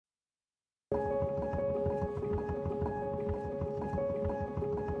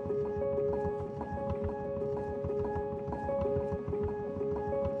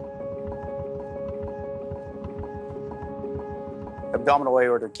Abdominal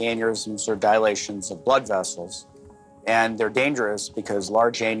aortic aneurysms are dilations of blood vessels, and they're dangerous because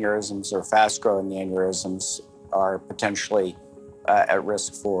large aneurysms or fast-growing aneurysms are potentially at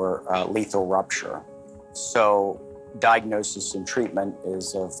risk for lethal rupture. So diagnosis and treatment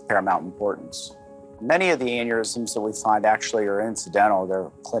is of paramount importance. Many of the aneurysms that we find actually are incidental. Their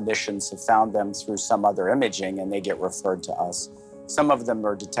clinicians have found them through some other imaging and they get referred to us. Some of them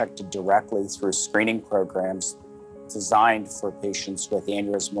are detected directly through screening programs designed for patients with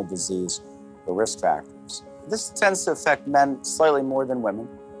aneurysmal disease or risk factors. This tends to affect men slightly more than women.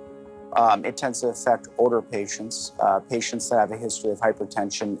 It tends to affect older patients, patients that have a history of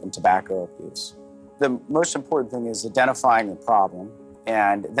hypertension and tobacco abuse. The most important thing is identifying the problem,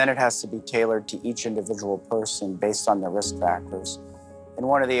 and then it has to be tailored to each individual person based on their risk factors. And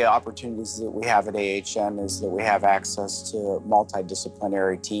one of the opportunities that we have at AHN is that we have access to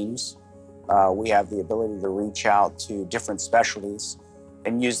multidisciplinary teams. We have the ability to reach out to different specialties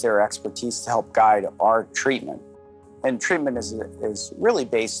and use their expertise to help guide our treatment. And treatment is really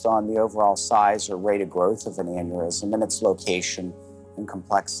based on the overall size or rate of growth of an aneurysm and its location and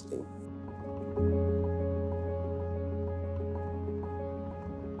complexity.